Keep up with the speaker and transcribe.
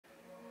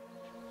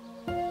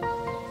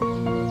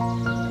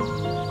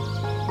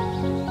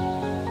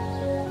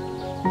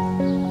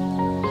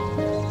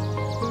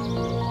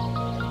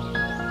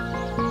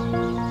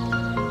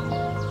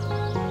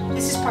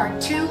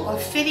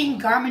Fitting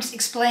Garments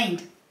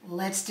Explained.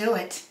 Let's do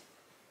it.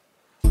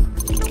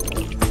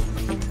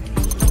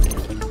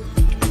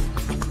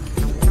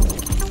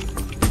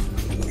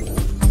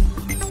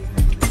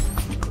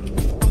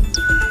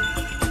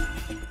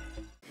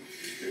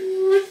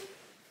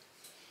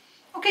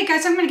 Okay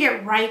guys, I'm going to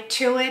get right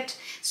to it.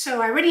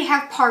 So I already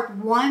have part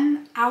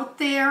 1 out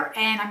there,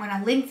 and I'm going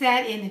to link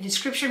that in the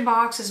description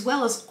box, as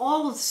well as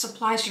all of the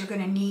supplies you're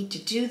going to need to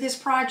do this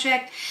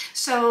project.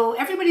 So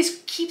everybody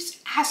keeps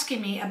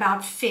asking me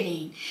about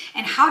fitting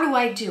and how do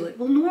I do it?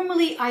 Well,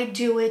 normally I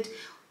do it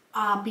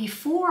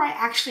before I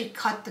actually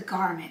cut the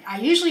garment. I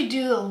usually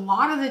do a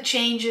lot of the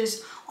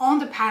changes on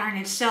the pattern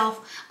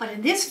itself, but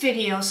in this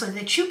video, so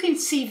that you can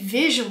see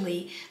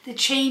visually the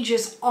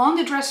changes on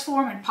the dress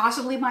form and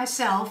possibly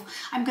myself,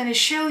 I'm going to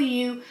show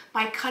you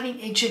by cutting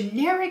a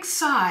generic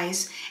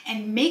size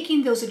and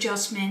making those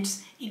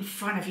adjustments in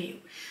front of you.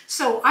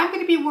 So I'm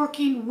going to be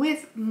working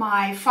with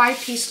my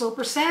 5-piece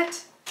sloper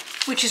set,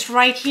 which is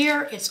right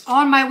here. It's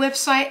on my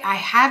website. I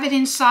have it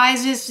in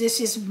sizes.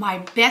 This is my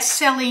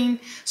best-selling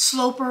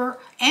sloper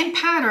and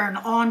pattern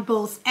on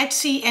both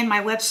Etsy and my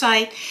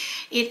website.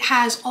 It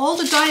has all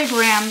the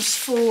diagrams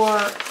for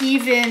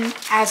even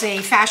as a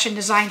fashion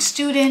design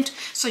student,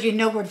 so you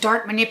know where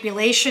dart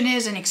manipulation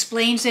is and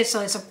explains it. So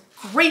it's a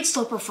great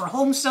sloper for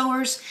home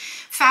sewers,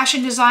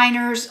 fashion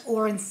designers,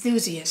 or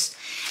enthusiasts.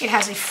 It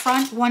has a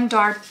front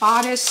 1-dart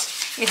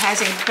bodice. It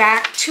has a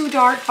back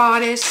 2-dart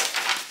bodice.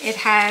 It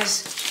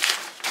has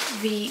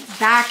the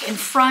back and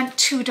front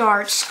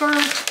 2-dart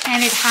skirt,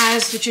 and it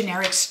has the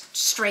generic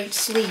straight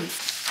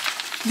sleeve.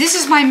 This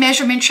is my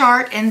measurement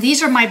chart, and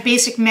these are my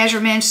basic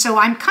measurements, so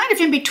I'm kind of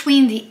in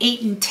between the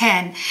 8 and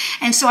 10.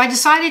 And so I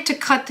decided to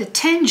cut the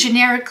 10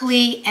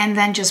 generically and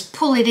then just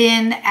pull it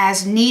in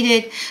as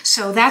needed.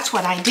 So that's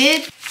what I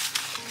did.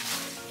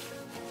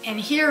 And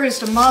here is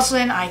the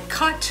muslin I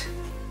cut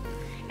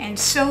and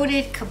sewed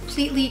it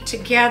completely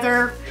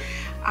together.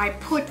 I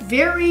put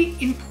very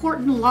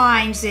important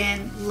lines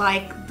in,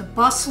 like the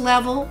bust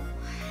level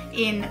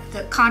in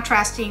the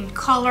contrasting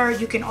color.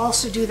 You can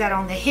also do that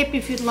on the hip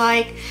if you'd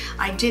like.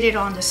 I did it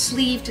on the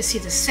sleeve to see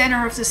the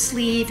center of the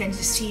sleeve and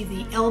to see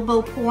the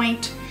elbow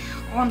point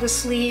on the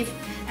sleeve,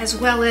 as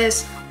well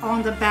as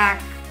on the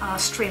back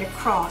straight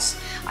across.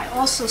 I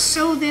also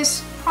sew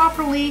this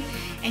properly,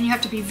 and you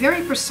have to be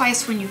very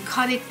precise when you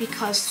cut it,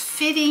 because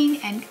fitting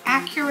and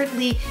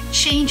accurately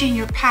changing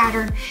your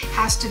pattern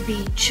has to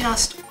be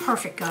just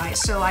perfect, guys.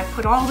 So I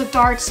put all the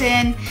darts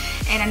in,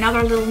 and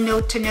another little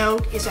note to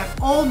note is that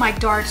all my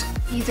darts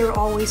either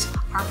always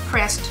are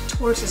pressed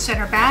towards the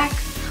center back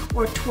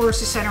or towards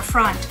the center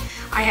front.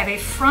 I have a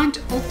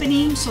front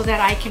opening so that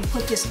I can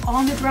put this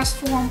on the dress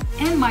form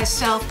and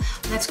myself.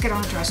 Let's get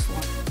on the dress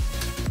form.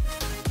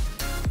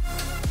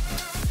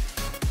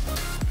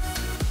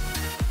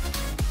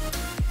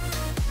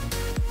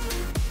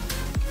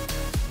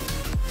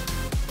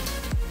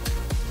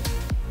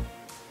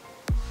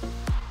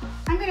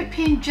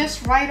 Pin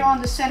just right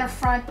on the center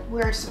front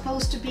where it's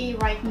supposed to be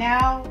right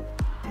now,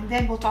 and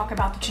then we'll talk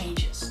about the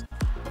changes.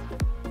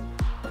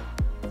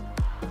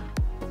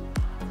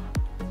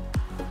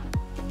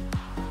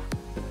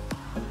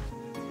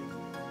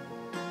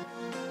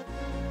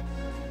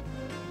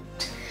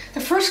 The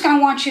first thing I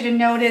want you to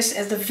notice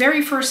as the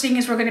very first thing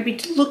is we're going to be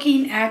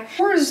looking at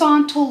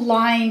horizontal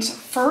lines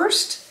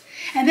first,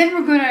 and then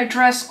we're going to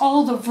address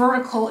all the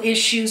vertical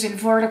issues and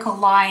vertical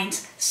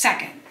lines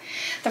second.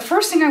 The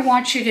first thing I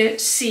want you to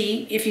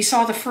see, if you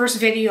saw the first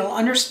video,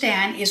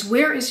 understand is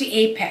where is the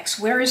apex,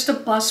 where is the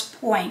bust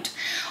point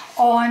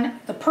on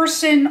the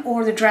person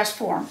or the dress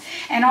form.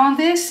 And on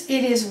this,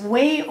 it is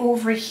way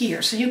over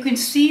here. So you can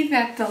see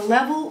that the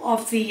level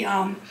of the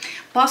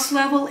bust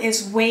level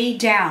is way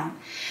down.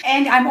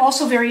 And I'm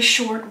also very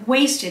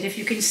short-waisted. If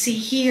you can see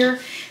here,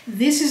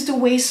 this is the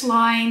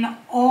waistline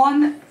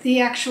on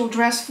the actual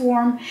dress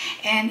form,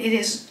 and it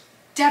is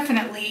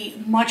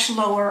definitely much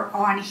lower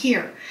on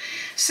here.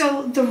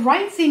 So the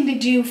right thing to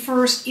do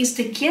first is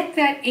to get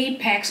that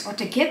apex, or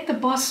to get the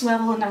bust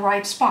level in the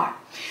right spot.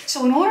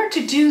 So in order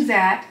to do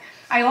that,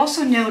 I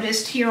also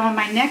noticed here on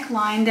my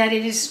neckline that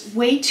it is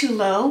way too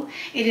low.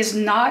 It is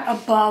not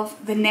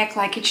above the neck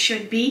like it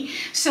should be,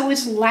 so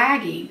it's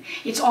lagging.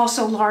 It's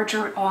also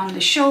larger on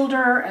the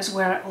shoulder as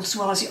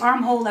well as the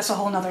armhole. That's a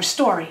whole nother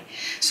story.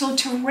 So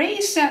to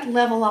raise that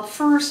level up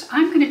first,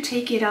 I'm going to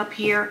take it up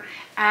here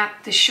at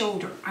the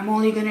shoulder. I'm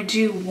only going to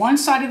do one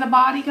side of the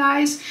body,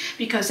 guys,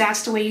 because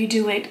that's the way you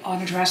do it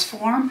on a dress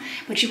form,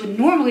 but you would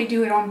normally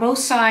do it on both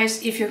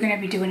sides if you're going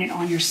to be doing it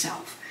on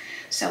yourself.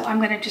 So I'm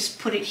going to just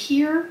put it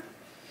here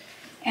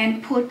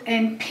and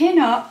pin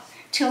up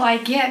till I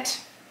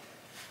get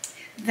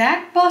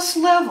that bust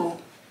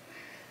level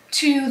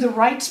to the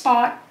right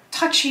spot,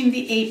 touching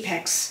the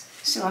apex.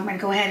 So I'm going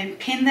to go ahead and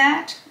pin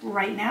that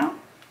right now.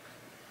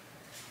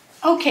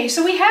 Okay,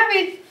 so we have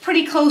it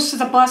pretty close to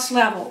the bust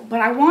level,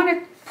 but I want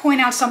to point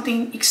out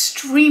something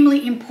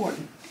extremely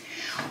important.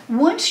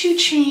 Once you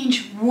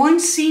change one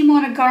seam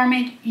on a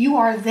garment, you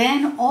are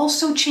then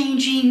also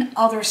changing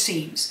other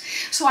seams.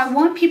 So I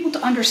want people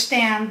to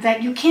understand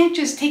that you can't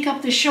just take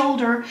up the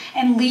shoulder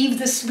and leave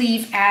the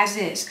sleeve as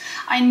is.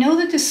 I know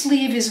that the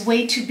sleeve is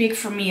way too big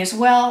for me as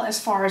well, as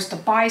far as the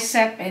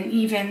bicep and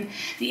even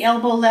the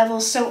elbow level.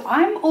 So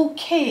I'm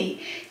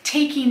okay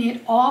taking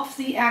it off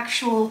the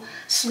actual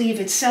sleeve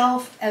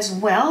itself as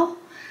well.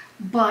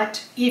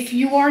 But if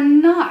you are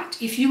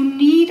not, if you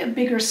need a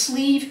bigger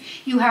sleeve,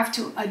 you have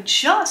to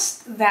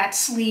adjust that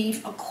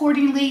sleeve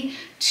accordingly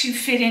to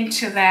fit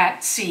into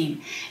that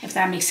seam, if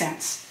that makes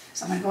sense.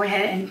 So I'm going to go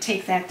ahead and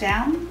take that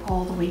down,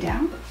 all the way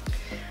down.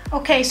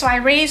 Okay, so I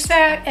raised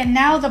that, and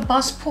now the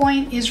bust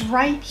point is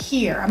right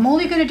here. I'm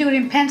only going to do it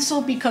in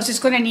pencil because it's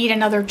going to need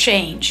another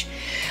change.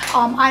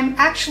 I'm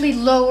actually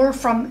lower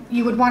from,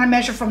 you would want to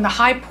measure from the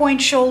high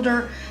point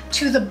shoulder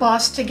to the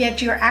bust to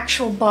get your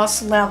actual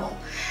bust level.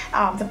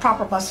 The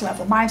proper bust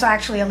level. Mine's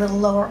actually a little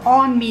lower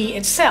on me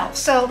itself.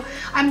 So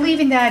I'm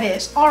leaving that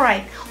as. All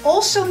right.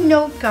 Also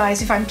note,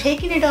 guys, if I'm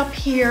taking it up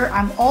here,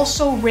 I'm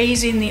also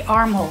raising the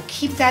armhole.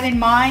 Keep that in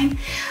mind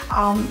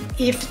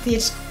if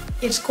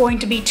it's going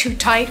to be too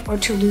tight or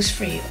too loose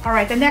for you. All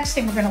right. The next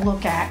thing we're going to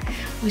look at,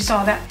 we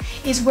saw that,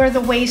 is where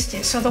the waist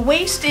is. So the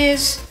waist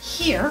is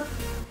here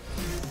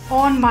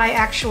on my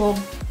actual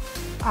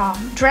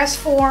dress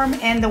form,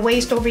 and the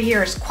waist over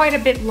here is quite a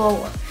bit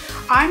lower.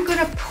 I'm going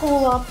to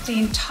pull up the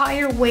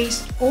entire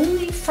waist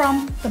only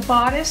from the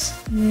bodice,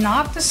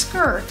 not the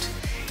skirt,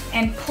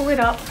 and pull it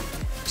up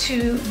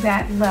to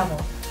that level,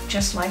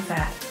 just like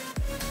that.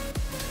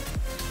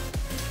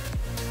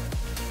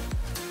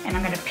 And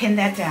I'm going to pin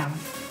that down.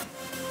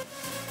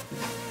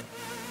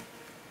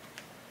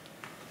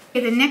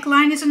 Okay, the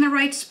neckline is in the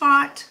right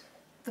spot,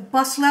 the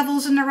bust level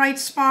is in the right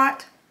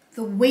spot,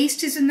 the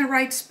waist is in the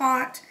right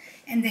spot,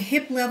 and the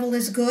hip level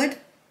is good.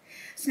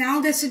 So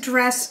now let's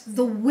address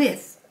the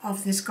width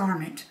of this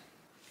garment.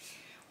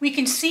 We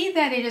can see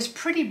that it is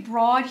pretty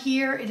broad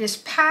here. It is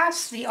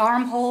past the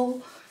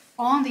armhole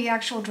on the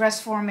actual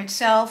dress form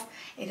itself.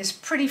 It is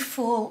pretty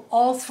full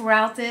all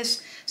throughout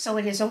this, so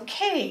it is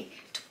okay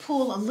to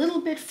pull a little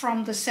bit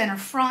from the center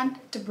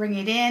front to bring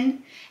it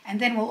in,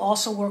 and then we'll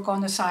also work on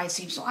the side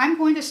seam. So I'm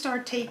going to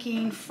start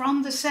taking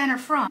from the center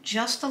front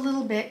just a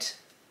little bit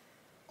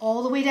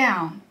all the way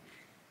down.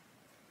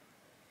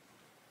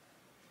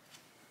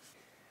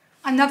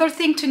 Another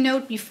thing to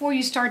note before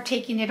you start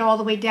taking it all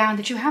the way down,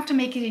 that you have to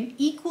make it an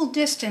equal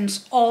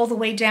distance all the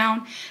way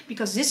down,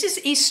 because this is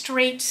a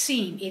straight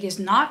seam. It is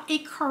not a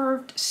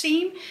curved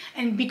seam,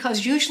 and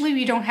because usually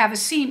we don't have a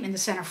seam in the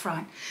center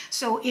front.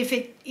 So if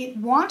it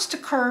wants to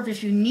curve,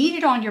 if you need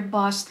it on your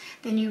bust,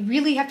 then you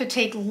really have to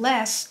take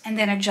less and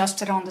then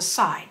adjust it on the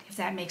side, if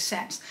that makes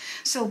sense.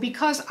 So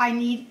because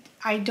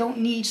I don't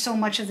need so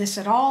much of this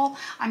at all,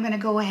 I'm going to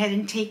go ahead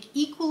and take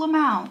equal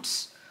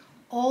amounts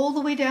all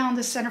the way down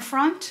the center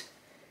front,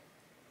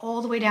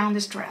 all the way down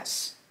this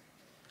dress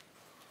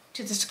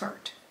to the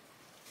skirt.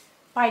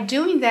 By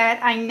doing that,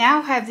 I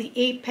now have the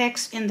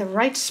apex in the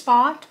right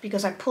spot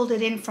because I pulled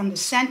it in from the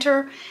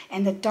center,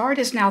 and the dart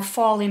is now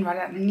falling right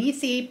underneath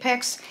the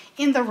apex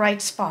in the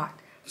right spot.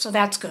 So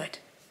that's good.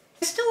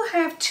 I still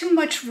have too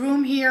much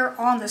room here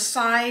on the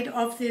side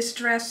of this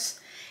dress,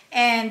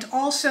 and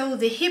also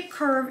the hip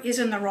curve is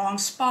in the wrong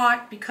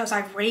spot because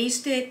I've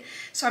raised it.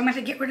 So I'm going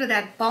to get rid of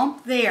that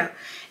bump there.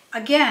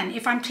 Again,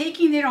 if I'm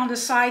taking it on the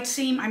side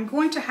seam, I'm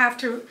going to have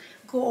to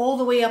go all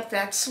the way up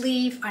that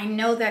sleeve. I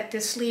know that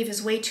this sleeve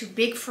is way too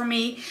big for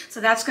me, so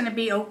that's going to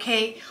be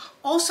okay.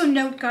 Also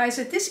note, guys,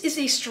 that this is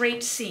a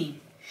straight seam.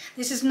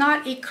 This is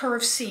not a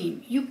curved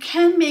seam. You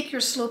can make your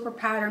sloper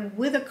pattern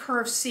with a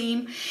curved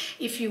seam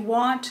if you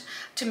want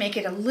to make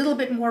it a little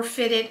bit more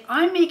fitted.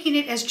 I'm making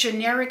it as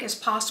generic as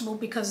possible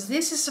because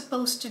this is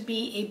supposed to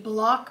be a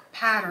block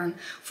pattern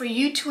for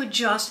you to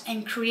adjust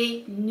and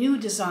create new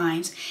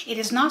designs. It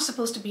is not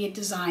supposed to be a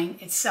design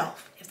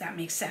itself, if that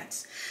makes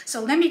sense.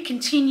 So let me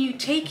continue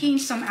taking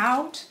some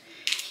out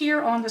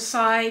here on the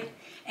side,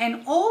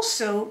 and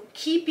also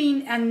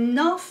keeping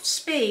enough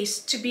space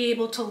to be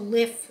able to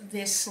lift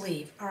this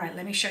sleeve. All right,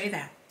 let me show you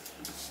that.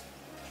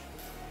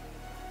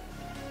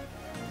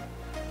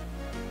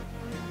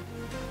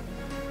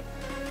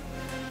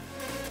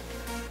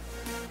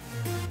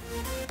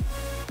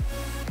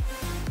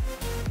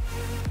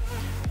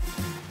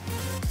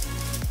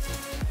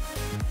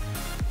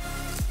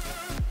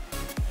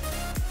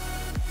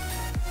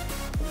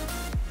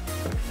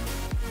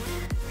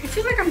 I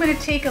feel like I'm going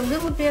to take a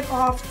little bit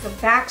off the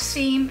back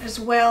seam as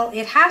well.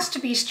 It has to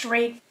be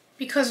straight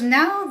because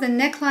now the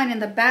neckline in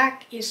the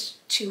back is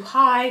too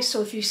high.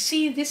 So if you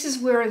see, this is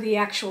where the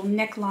actual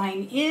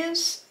neckline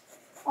is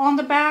on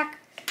the back.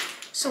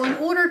 So in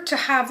order to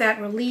have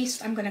that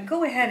released, I'm going to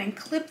go ahead and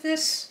clip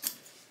this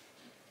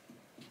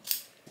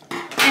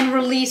and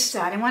release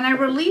that. And when I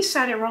release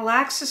that, it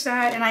relaxes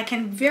that, and I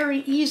can very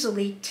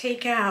easily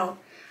take out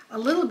a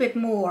little bit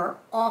more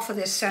off of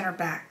this center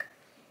back.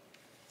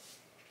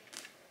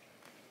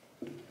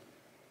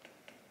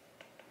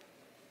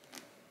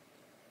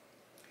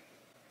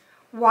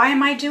 Why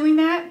am I doing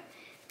that?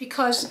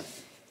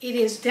 Because It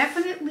is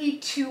definitely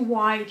too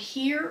wide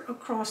here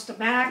across the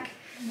back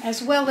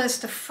as well as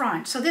the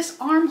front. So this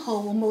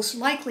armhole will most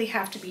likely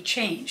have to be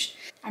changed.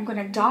 I'm going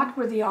to dot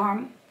where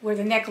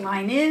the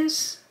neckline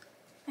is.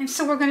 And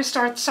so we're going to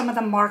start some of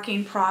the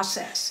marking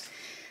process.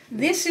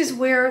 This is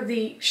where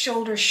the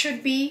shoulder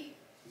should be.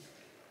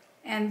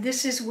 And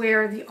this is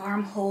where the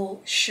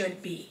armhole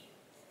should be.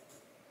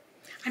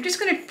 I'm just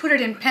going to put it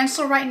in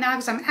pencil right now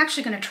because I'm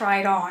actually going to try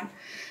it on.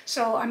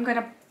 So I'm going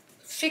to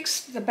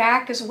fix the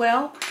back as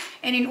well.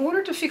 And in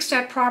order to fix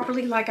that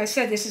properly, like I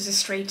said, this is a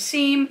straight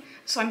seam.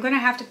 So I'm going to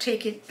have to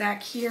take it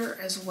back here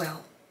as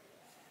well.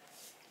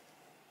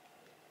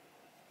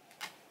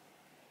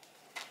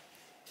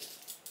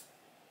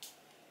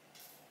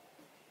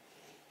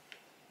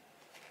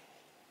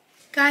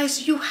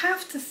 Guys, you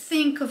have to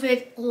think of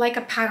it like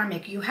a pattern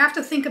maker. You have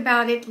to think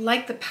about it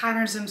like the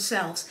patterns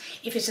themselves.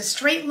 If it's a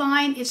straight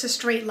line, it's a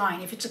straight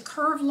line. If it's a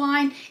curved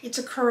line, it's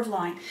a curved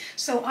line.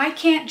 So I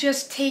can't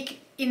just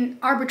take in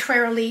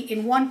arbitrarily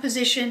in one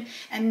position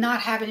and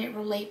not having it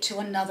relate to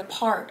another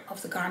part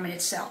of the garment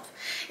itself,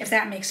 if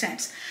that makes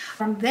sense.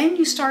 From then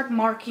you start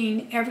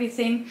marking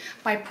everything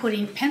by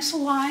putting pencil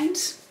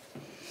lines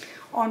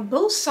on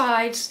both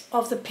sides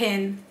of the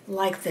pin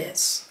like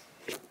this.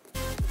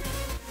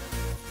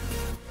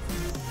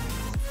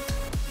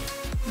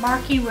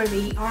 Marking where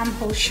the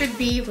armhole should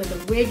be, where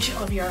the ridge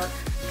of your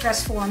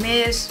dress form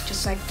is,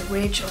 just like the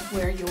ridge of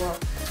where your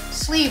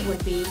sleeve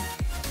would be,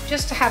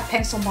 just to have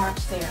pencil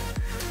marks there.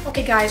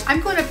 Okay guys,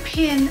 I'm going to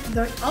pin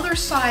the other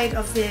side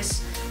of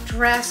this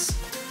dress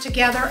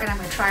together and I'm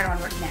going to try it on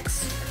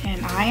next.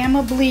 And I am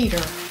a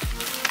bleeder.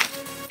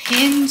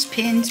 Pins,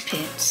 pins,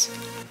 pins.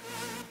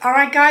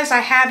 Alright guys,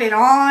 I have it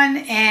on,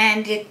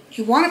 and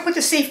you want to put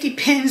the safety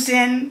pins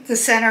in the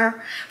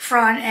center,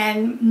 front,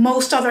 and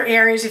most other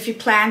areas if you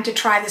plan to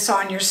try this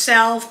on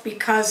yourself,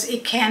 because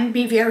it can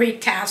be very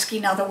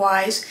tasking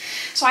otherwise.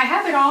 So I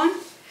have it on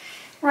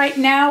right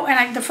now,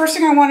 and the first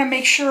thing I want to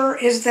make sure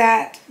is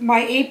that my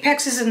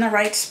apex is in the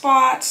right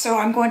spot. So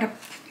I'm going to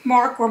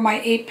mark where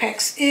my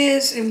apex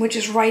is, and which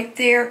is right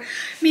there,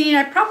 meaning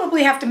I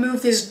probably have to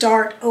move this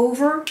dart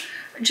over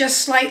just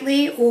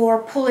slightly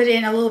or pull it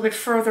in a little bit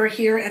further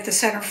here at the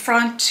center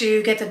front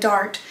to get the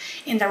dart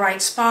in the right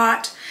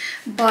spot.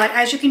 But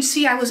as you can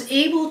see, I was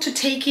able to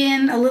take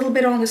in a little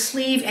bit on the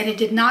sleeve and it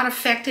did not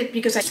affect it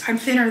because I'm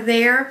thinner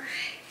there,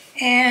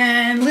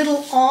 and a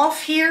little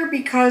off here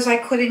because I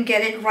couldn't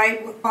get it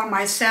right on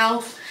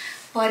myself.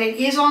 But it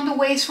is on the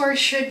waist where it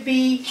should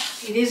be,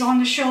 it is on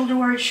the shoulder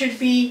where it should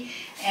be,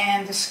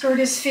 and the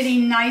skirt is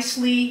fitting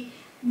nicely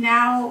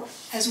now,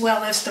 as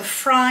well as the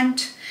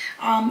front.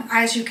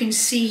 As you can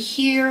see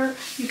here,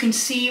 you can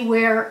see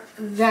where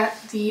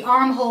the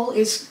armhole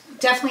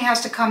definitely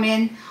has to come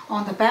in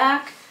on the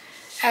back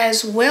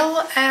as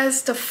well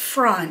as the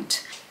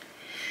front.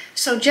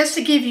 So just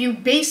to give you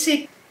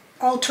basic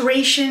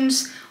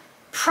alterations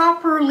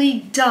properly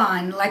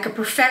done like a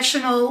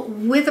professional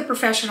with a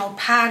professional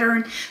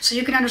pattern, so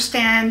you can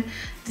understand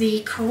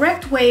the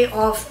correct way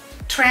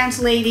of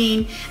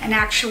translating an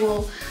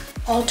actual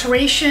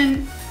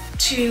alteration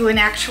to an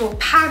actual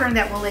pattern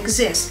that will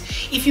exist.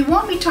 If you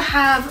want me to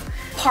have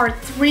part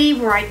 3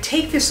 where I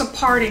take this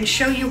apart and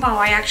show you how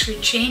I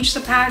actually change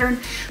the pattern,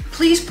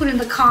 please put in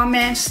the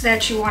comments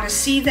that you want to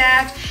see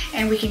that,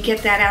 and we can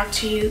get that out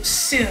to you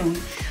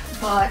soon.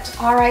 But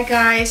alright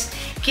guys,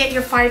 get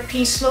your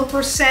 5-piece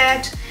sloper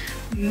set,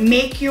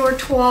 make your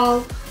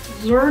toile,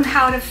 learn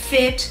how to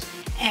fit,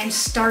 and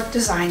start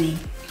designing.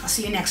 I'll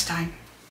see you next time.